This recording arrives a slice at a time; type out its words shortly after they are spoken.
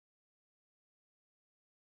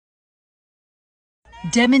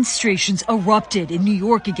Demonstrations erupted in New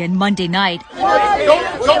York again Monday night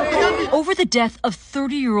over the death of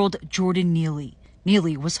 30-year-old Jordan Neely.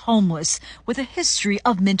 Neely was homeless with a history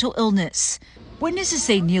of mental illness. Witnesses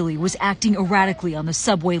say Neely was acting erratically on the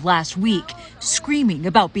subway last week, screaming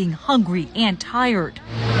about being hungry and tired.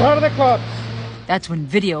 Out of the clubs. That's when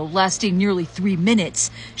video lasting nearly 3 minutes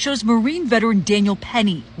shows Marine veteran Daniel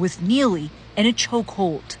Penny with Neely in a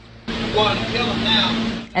chokehold. Kill him now.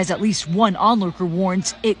 As at least one onlooker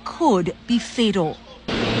warns it could be fatal.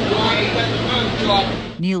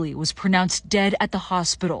 Neely was pronounced dead at the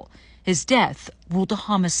hospital. His death ruled a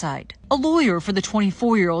homicide. A lawyer for the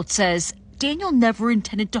 24-year-old says Daniel never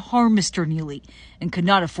intended to harm Mr. Neely and could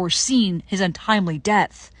not have foreseen his untimely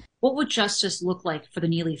death. What would justice look like for the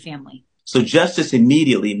Neely family? So justice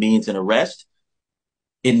immediately means an arrest.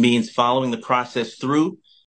 It means following the process through